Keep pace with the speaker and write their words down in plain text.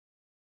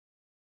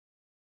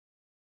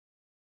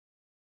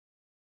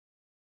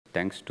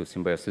thanks to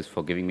Symbiosis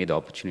for giving me the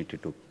opportunity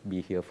to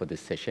be here for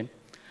this session.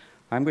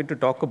 I'm going to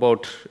talk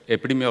about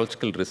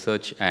epidemiological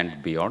research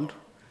and beyond,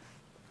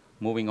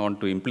 moving on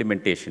to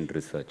implementation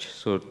research.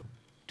 So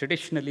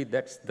traditionally,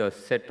 that's the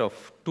set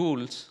of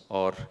tools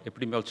or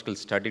epidemiological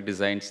study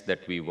designs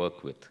that we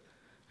work with.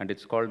 And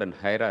it's called a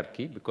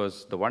hierarchy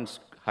because the ones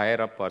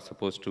higher up are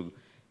supposed to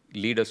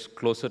lead us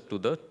closer to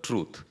the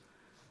truth.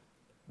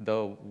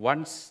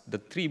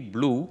 The three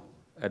blue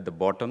at the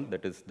bottom,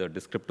 that is the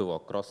descriptive or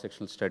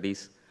cross-sectional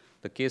studies,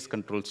 the case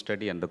control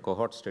study and the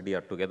cohort study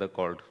are together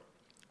called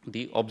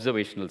the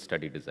observational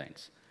study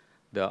designs.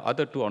 The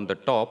other two on the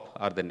top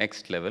are the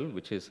next level,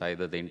 which is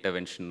either the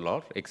interventional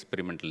or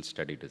experimental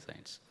study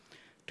designs.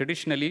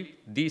 Traditionally,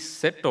 these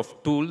set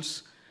of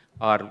tools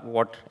are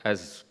what,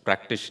 as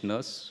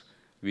practitioners,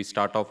 we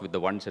start off with the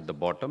ones at the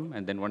bottom,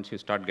 and then once you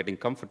start getting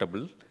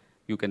comfortable,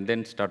 you can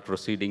then start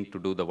proceeding to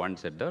do the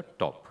ones at the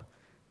top.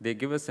 They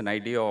give us an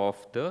idea of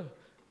the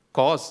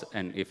cause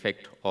and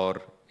effect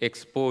or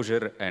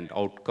exposure and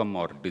outcome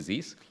or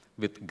disease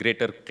with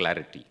greater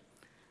clarity.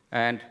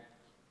 And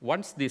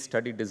once these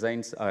study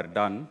designs are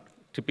done,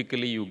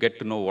 typically you get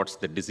to know what's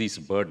the disease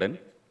burden.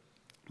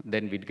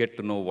 Then we get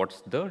to know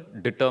what's the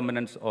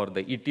determinants or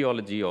the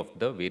etiology of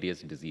the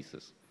various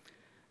diseases.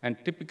 And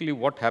typically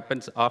what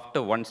happens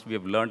after once we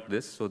have learned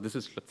this, so this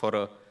is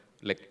for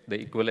like the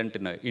equivalent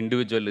in an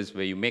individual is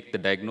where you make the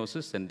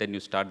diagnosis and then you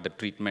start the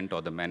treatment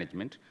or the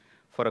management.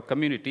 For a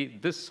community,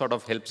 this sort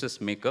of helps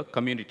us make a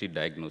community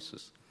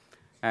diagnosis.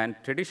 And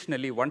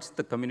traditionally, once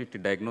the community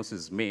diagnosis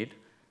is made,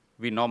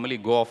 we normally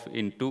go off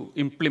into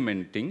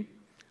implementing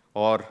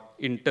or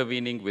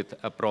intervening with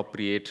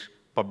appropriate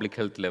public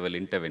health level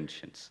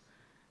interventions.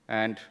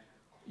 And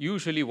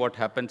usually what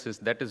happens is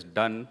that is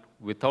done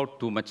without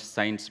too much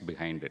science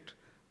behind it.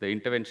 The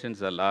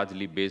interventions are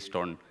largely based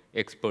on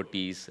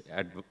expertise,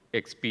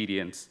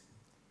 experience,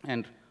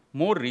 and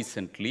more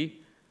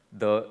recently,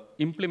 the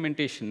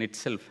implementation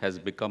itself has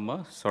become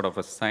a sort of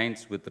a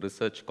science with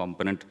research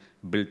component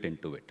built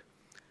into it.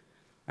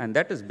 And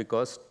that is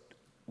because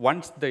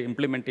once the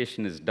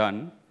implementation is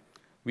done,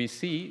 we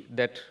see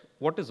that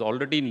what is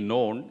already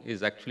known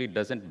is actually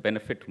doesn't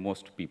benefit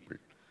most people.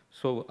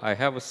 So I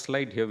have a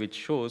slide here which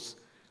shows,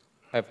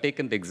 I've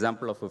taken the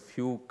example of a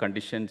few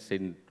conditions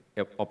in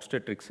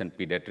obstetrics and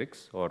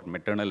pediatrics or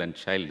maternal and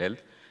child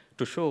health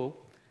to show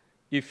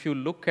if you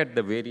look at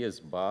the various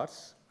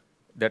bars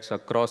that's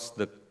across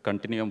the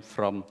continuum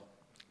from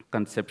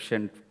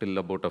conception till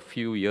about a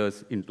few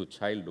years into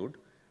childhood,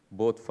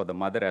 both for the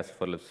mother as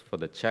well as for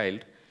the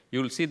child,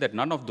 you will see that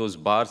none of those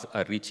bars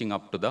are reaching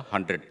up to the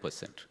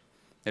 100%.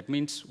 That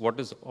means what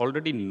is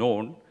already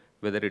known,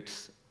 whether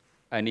it's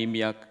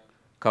anemia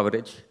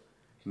coverage,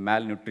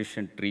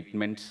 malnutrition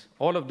treatments,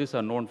 all of these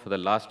are known for the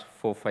last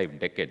 4 or 5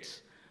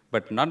 decades,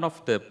 but none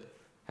of them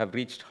have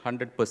reached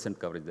 100%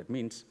 coverage. That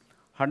means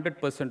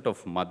 100%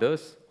 of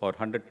mothers or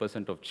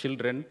 100% of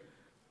children,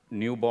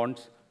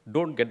 newborns,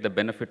 don't get the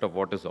benefit of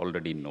what is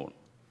already known.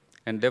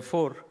 And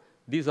therefore,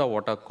 these are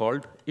what are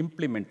called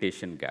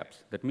implementation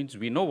gaps. That means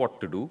we know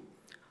what to do.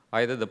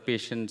 Either the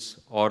patients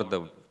or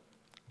the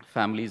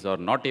families are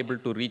not able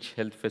to reach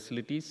health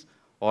facilities,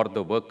 or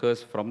the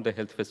workers from the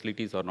health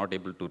facilities are not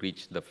able to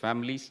reach the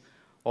families,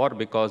 or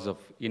because of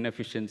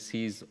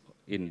inefficiencies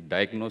in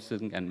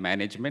diagnosing and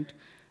management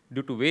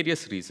due to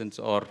various reasons,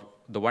 or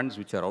the ones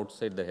which are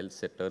outside the health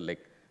sector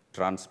like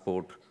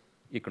transport,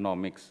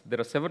 economics. There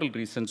are several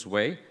reasons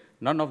why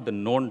none of the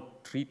known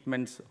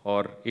treatments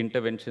or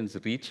interventions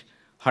reach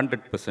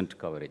 100%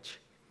 coverage.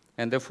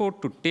 And therefore,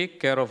 to take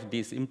care of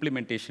these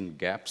implementation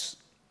gaps,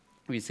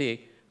 we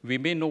say we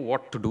may know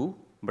what to do,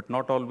 but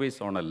not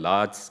always on a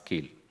large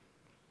scale.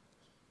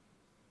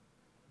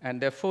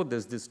 And therefore,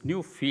 there's this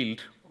new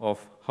field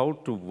of how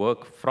to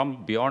work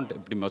from beyond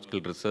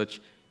epidemiological research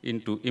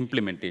into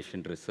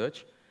implementation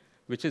research,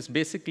 which is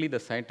basically the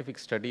scientific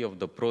study of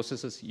the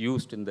processes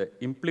used in the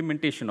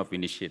implementation of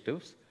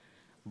initiatives,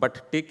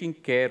 but taking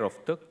care of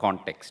the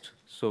context.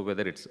 So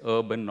whether it's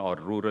urban or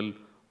rural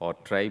or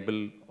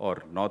tribal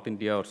or North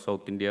India or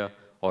South India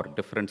or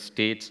different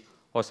states,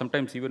 or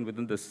sometimes even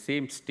within the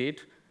same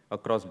state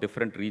across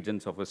different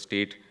regions of a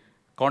state,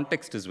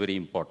 context is very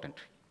important.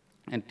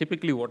 And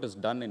typically what is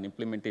done in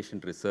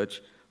implementation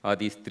research are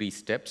these 3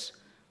 steps.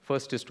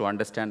 First is to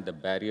understand the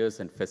barriers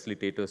and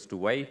facilitators to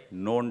why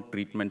known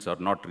treatments are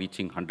not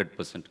reaching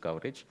 100%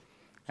 coverage,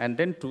 and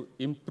then to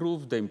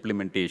improve the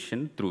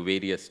implementation through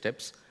various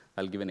steps.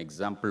 I'll give an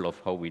example of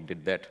how we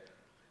did that.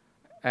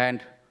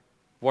 And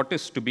what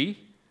is to be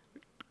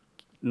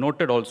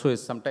noted also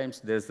is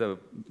sometimes there's a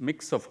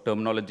mix of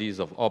terminologies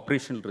of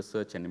operational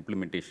research and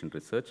implementation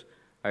research.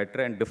 I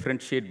try and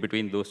differentiate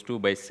between those two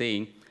by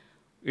saying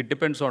it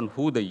depends on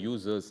who the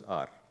users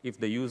are. If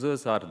the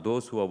users are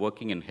those who are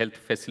working in health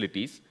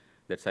facilities,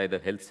 that's either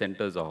health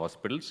centers or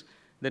hospitals,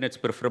 then it's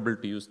preferable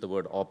to use the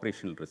word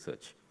operational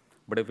research.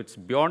 But if it's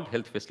beyond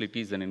health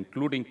facilities and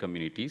including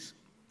communities,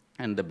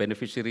 and the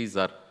beneficiaries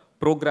are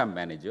program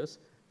managers,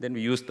 then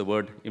we use the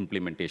word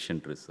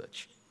implementation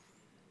research.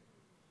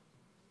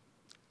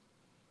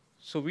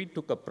 So we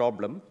took a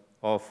problem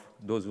of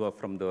those who are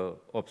from the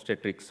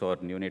obstetrics or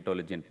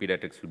neonatology and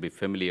pediatrics will be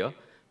familiar.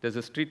 There's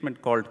this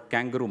treatment called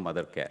kangaroo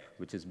mother care,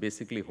 which is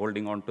basically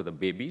holding on to the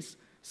babies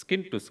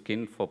skin to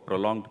skin for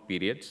prolonged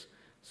periods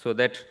so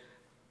that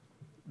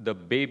the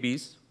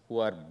babies who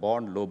are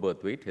born low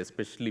birth weight,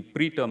 especially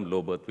preterm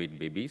low birth weight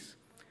babies,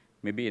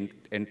 maybe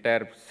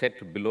entire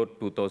set below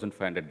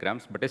 2,500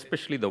 grams, but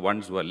especially the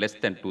ones who are less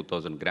than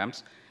 2,000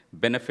 grams,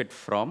 benefit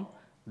from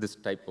this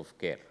type of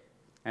care.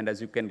 And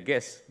as you can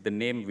guess, the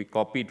name we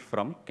copied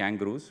from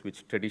kangaroos,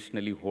 which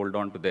traditionally hold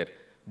on to their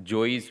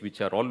joeys, which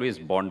are always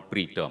born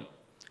preterm.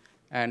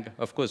 And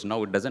of course,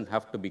 now it doesn't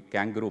have to be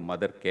kangaroo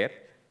mother care.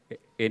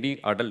 Any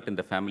adult in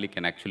the family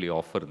can actually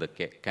offer the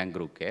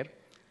kangaroo care.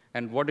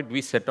 And what did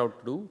we set out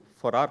to do?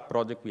 For our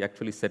project, we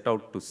actually set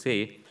out to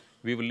say,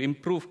 we will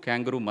improve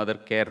kangaroo mother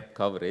care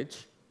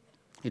coverage.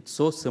 It's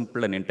so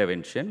simple an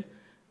intervention.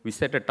 We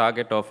set a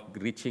target of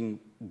reaching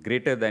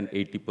greater than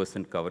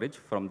 80% coverage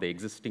from the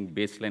existing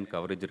baseline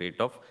coverage rate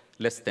of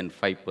less than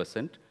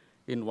 5%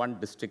 in one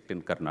district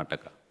in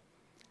Karnataka.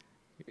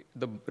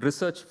 The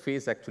research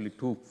phase, actually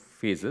two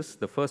phases.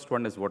 The first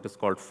one is what is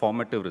called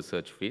formative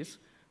research phase,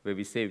 where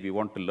we say we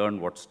want to learn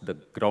what's the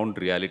ground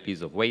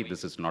realities of why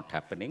this is not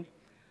happening.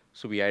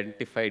 So we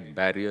identified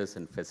barriers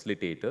and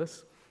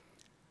facilitators,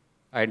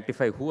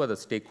 identify who are the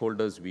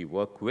stakeholders we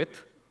work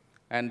with,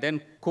 and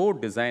then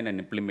co-design an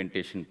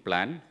implementation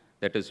plan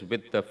that is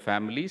with the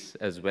families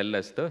as well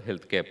as the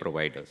healthcare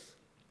providers.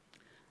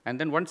 And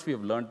then once we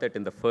have learned that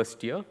in the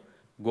first year,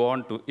 go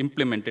on to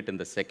implement it in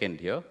the second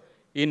year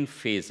in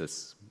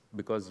phases,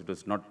 because it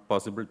was not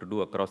possible to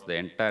do across the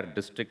entire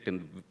district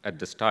at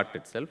the start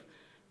itself.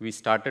 We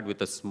started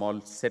with a small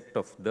set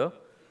of the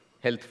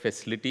health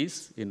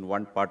facilities in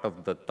one part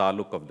of the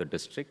taluk of the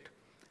district.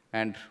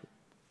 And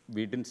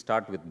we didn't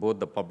start with both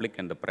the public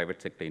and the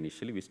private sector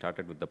initially. We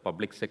started with the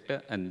public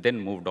sector and then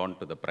moved on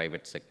to the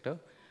private sector.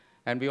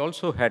 And we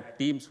also had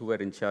teams who were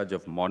in charge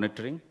of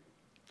monitoring,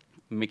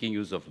 making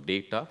use of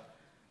data,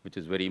 which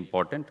is very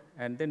important,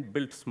 and then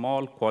built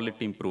small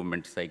quality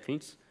improvement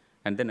cycles,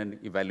 and then an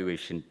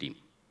evaluation team.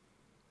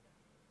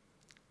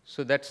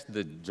 So that's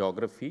the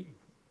geography.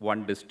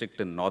 One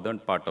district in northern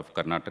part of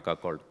Karnataka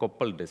called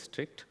Koppal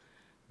district,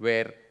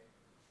 where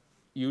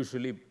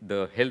usually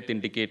the health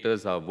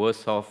indicators are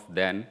worse off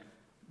than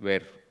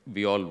where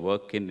we all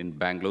work in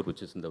Bangalore,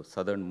 which is in the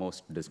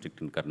southernmost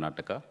district in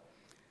Karnataka.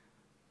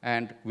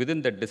 And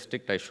within the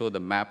district, I show the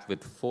map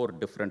with 4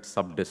 different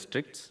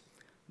sub-districts.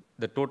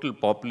 The total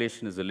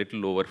population is a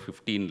little over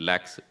 15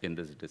 lakhs in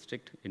this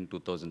district in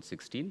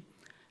 2016.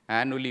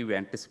 Annually, we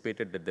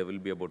anticipated that there will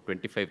be about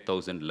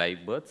 25,000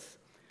 live births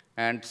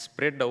and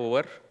spread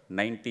over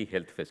 90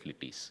 health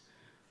facilities,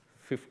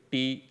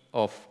 50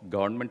 of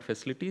government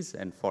facilities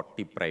and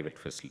 40 private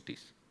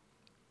facilities.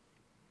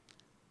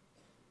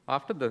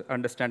 After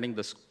understanding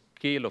the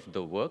scale of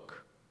the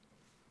work,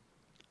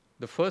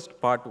 the first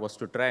part was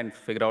to try and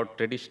figure out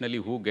traditionally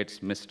who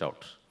gets missed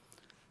out.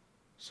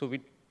 So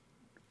we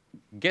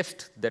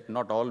guessed that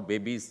not all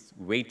babies'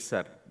 weights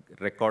are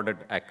recorded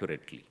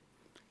accurately.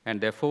 And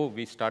therefore,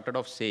 we started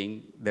off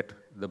saying that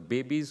the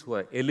babies who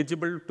are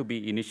eligible to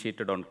be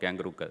initiated on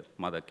kangaroo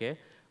mother care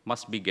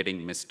must be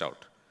getting missed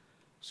out.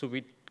 So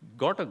we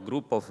got a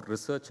group of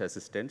research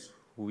assistants,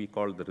 who we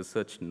call the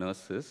research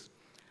nurses,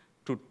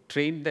 to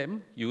train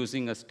them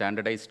using a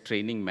standardized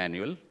training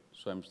manual.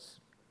 So I'm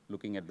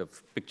looking at the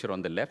picture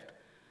on the left.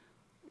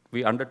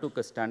 We undertook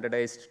a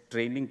standardized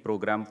training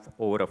program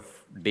over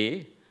a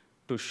day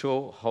to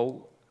show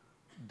how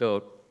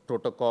the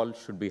protocol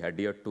should be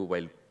adhered to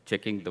while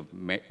checking the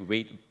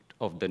weight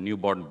of the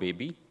newborn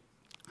baby,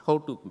 how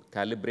to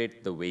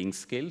calibrate the weighing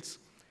scales,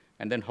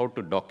 and then how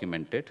to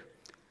document it.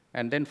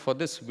 And then for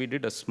this, we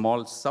did a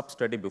small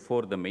sub-study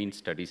before the main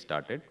study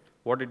started.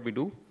 What did we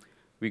do?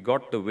 We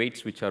got the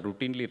weights which are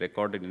routinely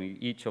recorded in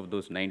each of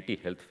those 90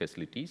 health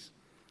facilities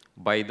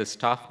by the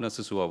staff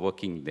nurses who are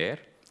working there.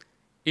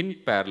 In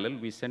parallel,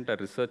 we sent our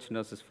research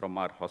nurses from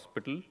our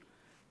hospital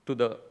to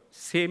the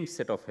same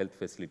set of health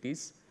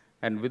facilities.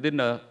 And within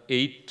a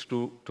 8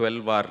 to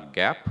 12-hour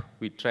gap,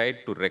 we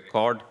tried to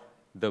record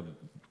the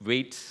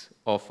weights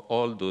of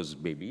all those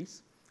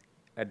babies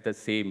at the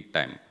same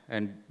time.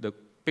 And the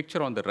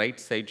picture on the right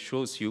side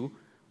shows you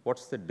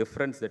what's the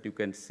difference that you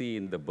can see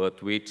in the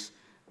birth weights.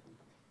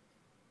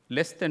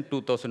 Less than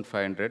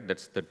 2,500,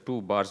 that's the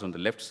 2 bars on the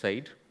left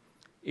side,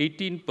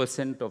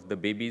 18% of the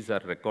babies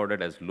are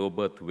recorded as low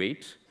birth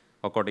weight,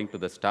 according to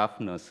the staff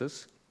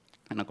nurses.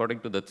 And according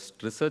to the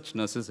research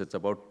nurses, it's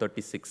about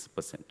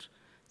 36%.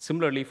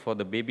 Similarly, for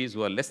the babies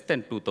who are less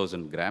than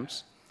 2,000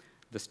 grams,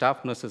 the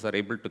staff nurses are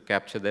able to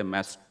capture them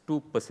as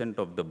 2%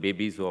 of the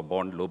babies who are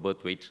born low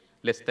birth weight,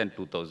 less than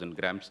 2,000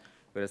 grams,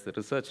 whereas the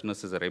research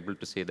nurses are able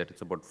to say that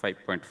it's about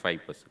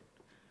 5.5%.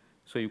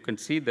 So you can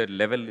see the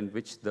level in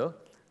which the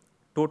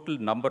total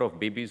number of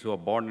babies who are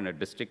born in a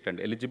district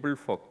and eligible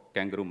for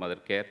kangaroo mother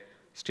care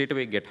straight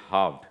away get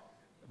halved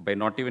by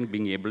not even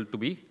being able to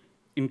be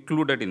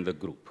included in the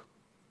group.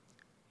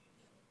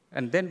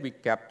 And then we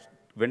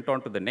went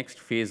on to the next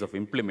phase of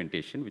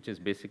implementation, which is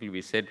basically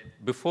we said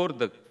before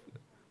the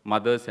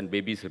mothers and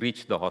babies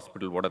reach the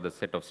hospital, what are the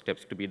set of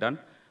steps to be done.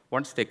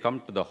 Once they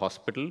come to the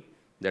hospital,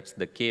 that's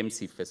the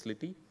KMC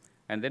facility.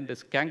 And then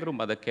this kangaroo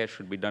mother care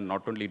should be done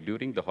not only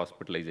during the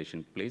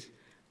hospitalization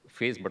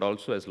phase, but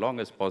also as long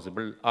as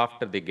possible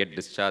after they get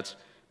discharged,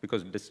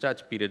 because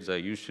discharge periods are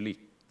usually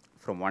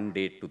from 1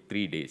 day to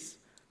 3 days.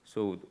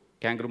 So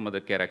kangaroo mother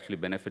care actually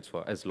benefits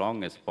for as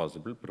long as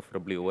possible,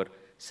 preferably over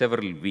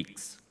several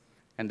weeks.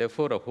 And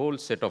therefore, a whole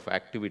set of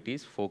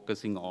activities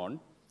focusing on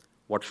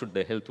what should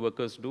the health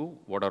workers do,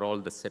 what are all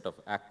the set of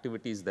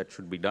activities that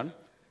should be done,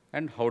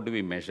 and how do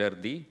we measure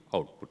the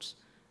outputs.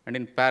 And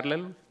in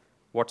parallel,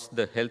 what's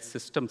the health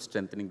system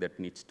strengthening that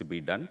needs to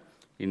be done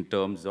in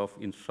terms of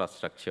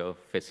infrastructure,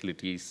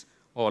 facilities,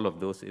 all of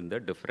those in the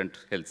different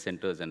health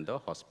centers and the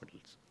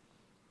hospitals.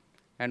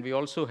 And we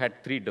also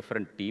had 3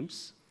 different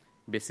teams,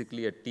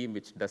 basically a team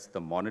which does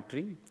the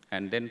monitoring,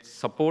 and then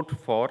support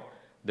for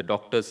the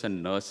doctors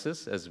and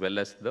nurses, as well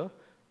as the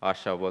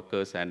ASHA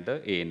workers and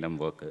the A&M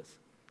workers.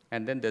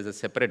 And then there's a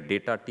separate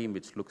data team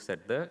which looks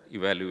at the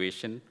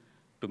evaluation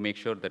to make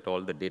sure that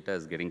all the data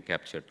is getting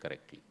captured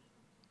correctly.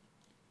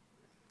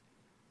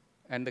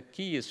 And the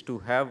key is to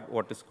have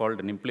what is called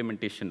an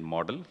implementation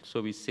model.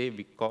 So we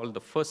call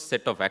the first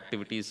set of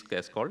activities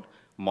as called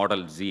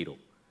Model 0.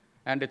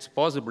 And it's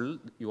possible,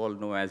 you all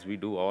know, as we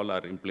do all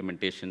our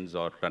implementations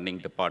or running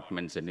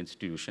departments and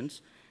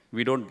institutions,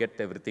 we don't get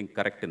everything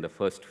correct in the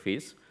first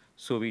phase.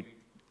 So we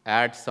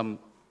add some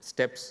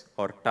steps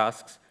or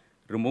tasks,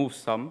 remove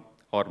some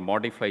or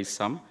modify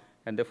some,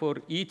 and therefore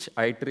each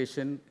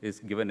iteration is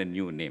given a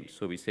new name.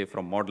 So we say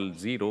from Model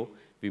 0,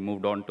 we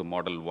moved on to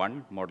Model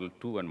 1, Model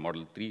 2, and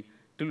Model 3,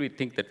 till we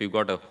think that we've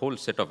got a whole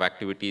set of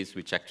activities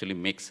which actually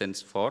make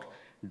sense for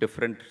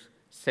different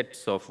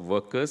sets of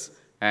workers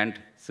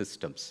and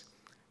systems.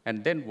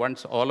 And then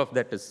once all of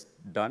that is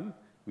done,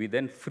 we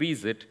then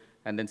freeze it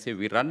and then say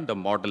we run the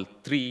Model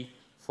 3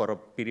 for a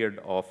period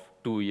of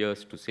 2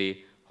 years to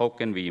say, how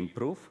can we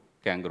improve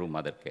kangaroo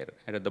mother care?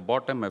 And at the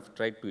bottom, I've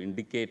tried to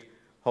indicate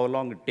how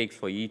long it takes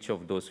for each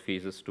of those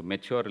phases to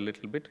mature a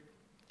little bit,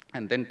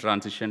 and then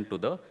transition to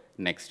the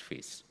next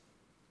phase.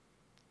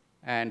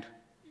 And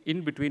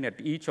in between,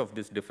 at each of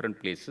these different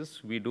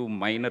places, we do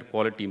minor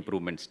quality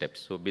improvement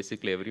steps. So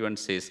basically, everyone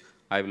says,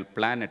 I will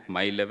plan at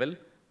my level,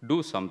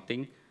 do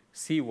something,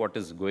 see what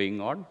is going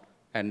on,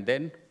 and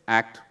then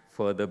act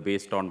further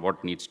based on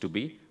what needs to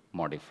be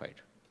modified.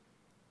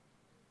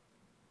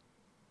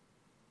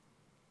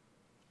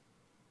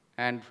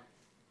 And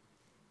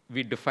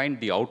we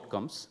defined the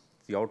outcomes.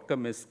 The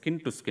outcome is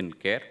skin-to-skin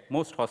care.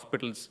 Most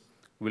hospitals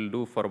will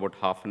do for about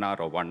half an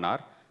hour or 1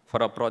 hour.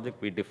 For our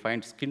project, we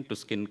defined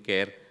skin-to-skin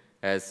care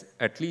as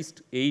at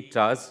least 8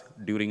 hours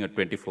during a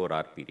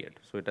 24-hour period.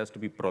 So it has to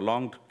be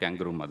prolonged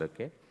kangaroo mother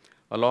care,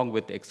 along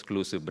with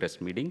exclusive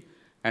breastfeeding,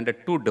 and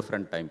at 2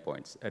 different time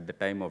points, at the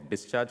time of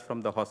discharge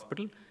from the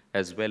hospital,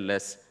 as well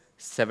as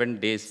 7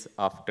 days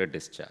after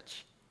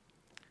discharge.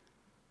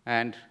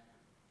 And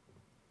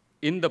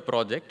in the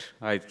project,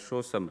 I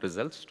show some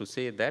results to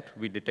say that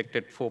we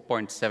detected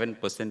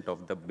 4.7%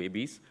 of the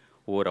babies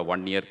over a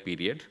 1-year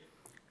period,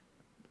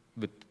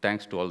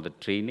 thanks to all the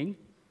training.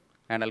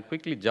 And I'll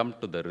quickly jump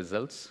to the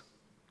results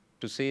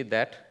to say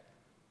that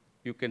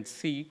you can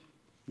see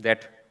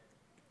that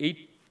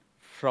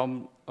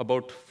from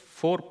about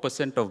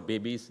 4% of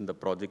babies in the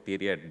project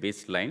area at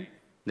baseline,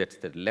 that's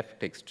the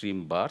left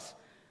extreme bars,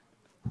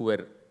 who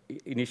were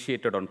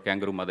initiated on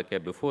kangaroo mother care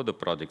before the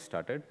project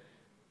started,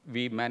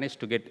 we managed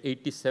to get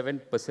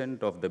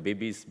 87% of the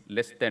babies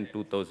less than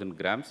 2,000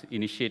 grams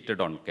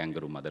initiated on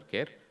kangaroo mother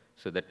care.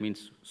 So that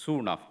means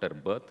soon after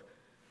birth.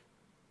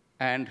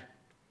 And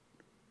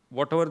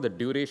whatever the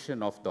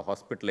duration of the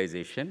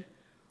hospitalization,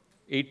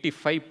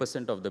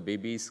 85% of the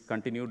babies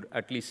continued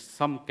at least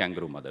some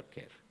kangaroo mother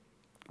care.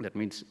 That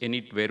means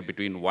anywhere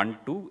between 1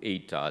 to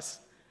 8 hours.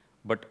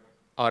 But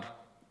our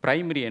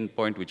primary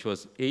endpoint, which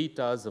was 8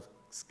 hours of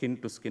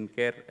skin-to-skin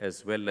care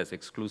as well as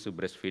exclusive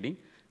breastfeeding,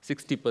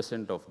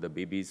 60% of the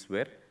babies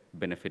were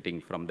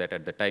benefiting from that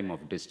at the time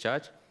of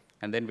discharge.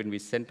 And then when we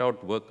sent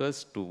out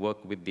workers to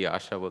work with the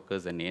ASHA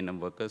workers and A&M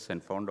workers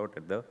and found out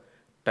at the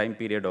time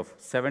period of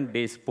 7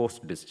 days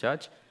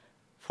post-discharge,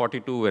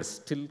 42 were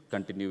still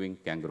continuing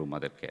kangaroo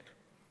mother care.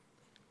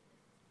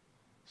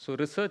 So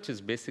research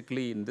is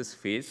basically in this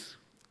phase.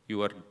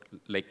 You are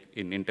like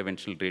in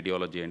interventional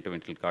radiology,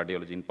 interventional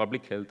cardiology, in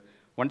public health.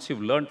 Once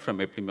you've learned from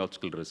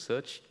epidemiological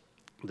research,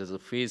 there's a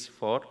phase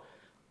for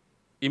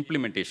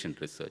implementation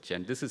research.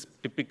 And this is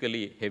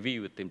typically heavy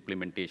with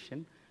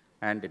implementation,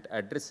 and it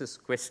addresses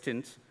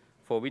questions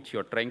for which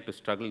you're trying to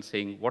struggle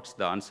saying, what's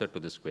the answer to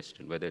this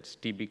question, whether it's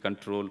TB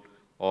control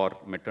or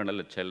maternal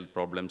and child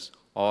problems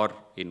or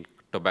in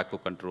tobacco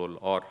control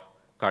or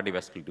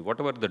cardiovascular,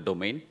 whatever the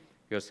domain,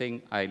 you're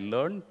saying, I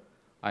learned,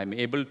 I'm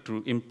able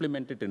to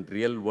implement it in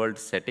real world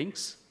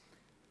settings,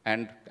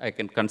 and I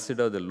can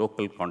consider the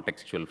local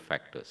contextual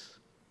factors.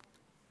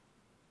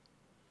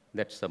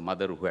 That's a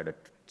mother who had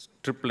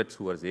triplets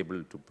who was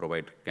able to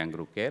provide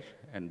kangaroo care,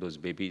 and those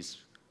babies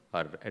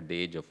are at the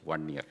age of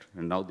 1 year,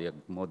 and now they are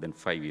more than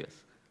 5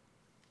 years.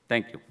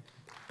 Thank you.